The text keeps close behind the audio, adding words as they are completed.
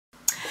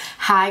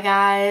Hi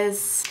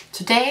guys!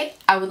 Today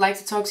I would like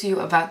to talk to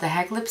you about the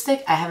Hack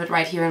lipstick. I have it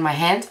right here in my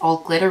hand, all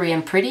glittery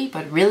and pretty,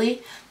 but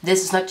really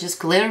this is not just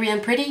glittery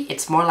and pretty,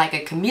 it's more like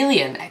a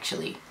chameleon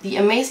actually. The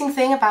amazing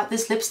thing about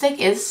this lipstick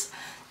is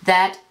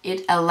that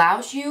it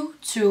allows you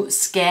to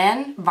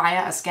scan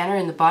via a scanner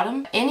in the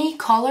bottom any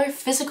color,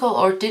 physical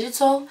or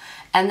digital,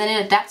 and then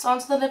it adapts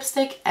onto the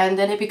lipstick and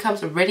then it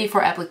becomes ready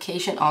for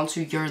application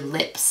onto your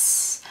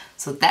lips.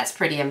 So that's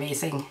pretty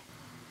amazing.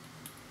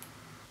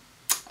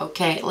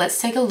 Okay,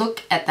 let's take a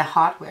look at the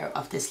hardware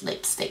of this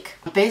lipstick.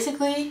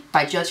 Basically,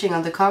 by judging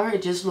on the cover,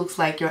 it just looks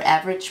like your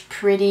average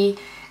pretty,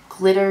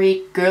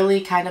 glittery,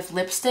 girly kind of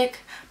lipstick.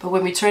 But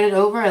when we turn it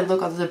over and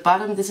look on the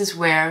bottom, this is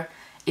where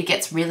it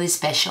gets really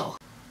special.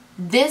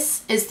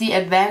 This is the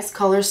advanced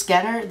color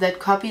scanner that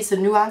copies the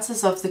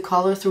nuances of the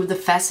color through the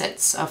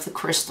facets of the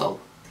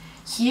crystal.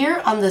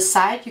 Here on the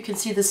side you can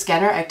see the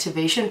scanner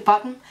activation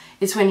button.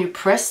 It's when you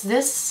press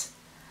this,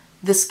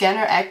 the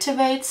scanner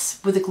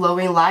activates with a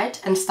glowing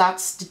light and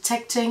starts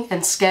detecting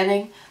and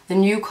scanning the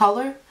new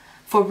color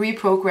for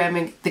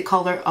reprogramming the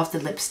color of the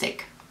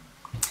lipstick.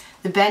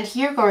 The band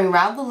here going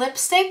around the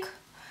lipstick,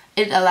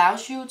 it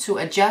allows you to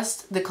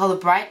adjust the color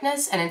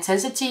brightness and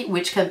intensity,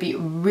 which can be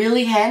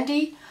really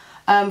handy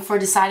for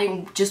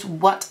deciding just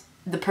what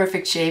the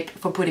perfect shape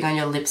for putting on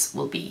your lips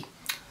will be.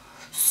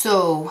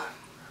 So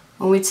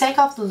when we take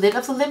off the lid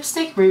of the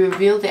lipstick, we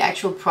reveal the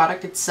actual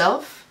product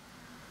itself.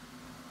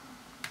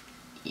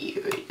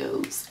 Here it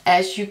goes.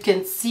 As you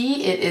can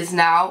see, it is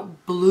now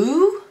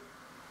blue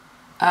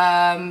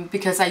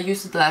because I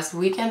used it last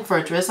weekend for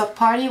a dress-up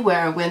party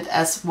where I went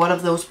as one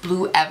of those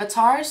blue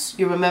avatars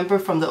you remember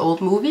from the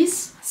old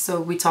movies.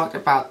 So we talked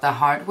about the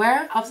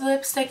hardware of the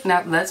lipstick.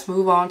 Now let's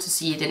move on to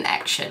see it in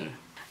action.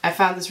 I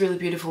found this really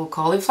beautiful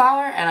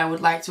cauliflower and I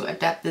would like to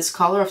adapt this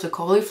color of the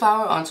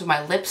cauliflower onto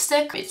my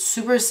lipstick. It's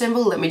super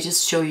simple. Let me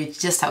just show you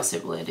just how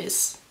simple it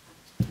is.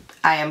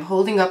 I am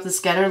holding up the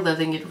scanner,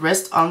 letting it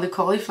rest on the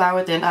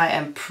cauliflower, then I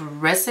am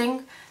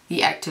pressing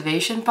the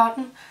activation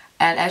button,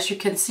 and as you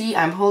can see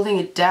I'm holding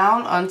it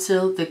down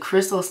until the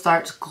crystal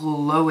starts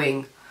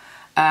glowing.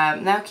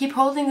 Now keep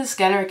holding the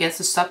scanner against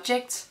the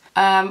subject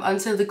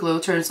until the glow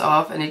turns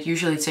off, and it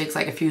usually takes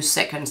like a few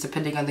seconds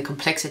depending on the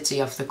complexity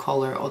of the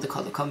color or the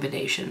color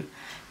combination.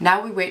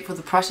 Now we wait for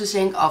the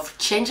processing of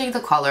changing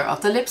the color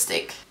of the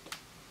lipstick.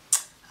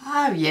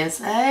 Ah yes,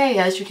 hey,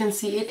 as you can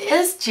see it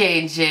is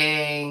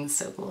changing.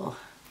 So cool.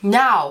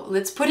 Now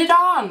let's put it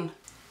on.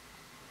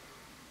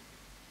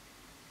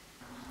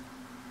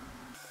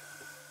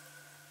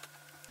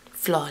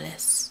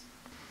 Flawless.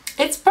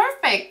 It's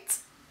perfect.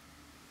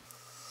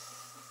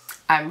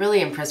 I'm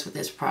really impressed with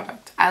this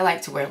product. I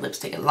like to wear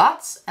lipstick a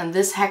lot, and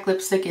this Hack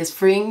lipstick is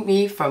freeing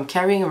me from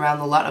carrying around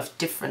a lot of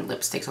different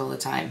lipsticks all the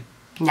time.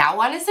 Now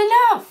one is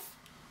enough.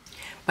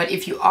 But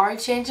if you are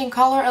changing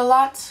color a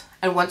lot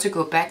and want to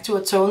go back to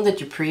a tone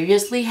that you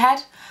previously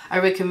had, I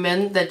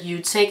recommend that you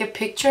take a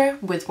picture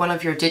with one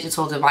of your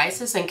digital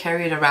devices and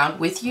carry it around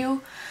with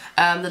you.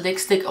 The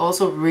lipstick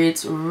also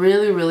reads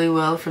really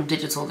well from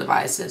digital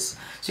devices.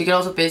 So you can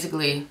also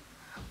basically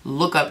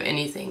look up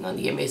anything on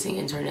the amazing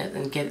internet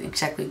and get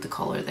exactly the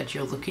color that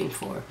you're looking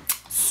for.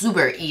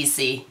 Super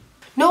easy.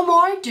 No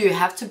more do you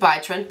have to buy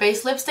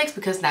trend-based lipsticks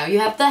because now you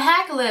have the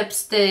Hack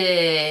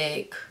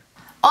lipstick.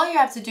 All you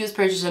have to do is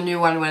purchase a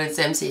new one when it's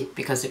empty,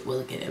 because it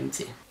will get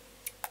empty.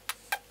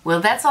 Well,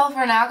 that's all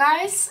for now,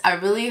 guys. I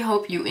really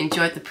hope you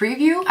enjoyed the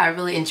preview. I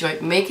really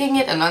enjoyed making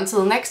it, and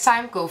until next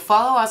time, go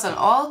follow us on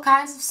all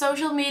kinds of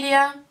social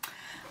media.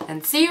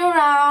 And see you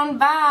around.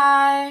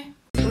 Bye!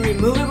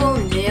 Removable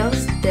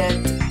nails that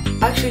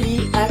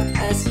actually act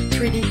as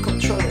 3D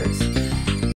controllers.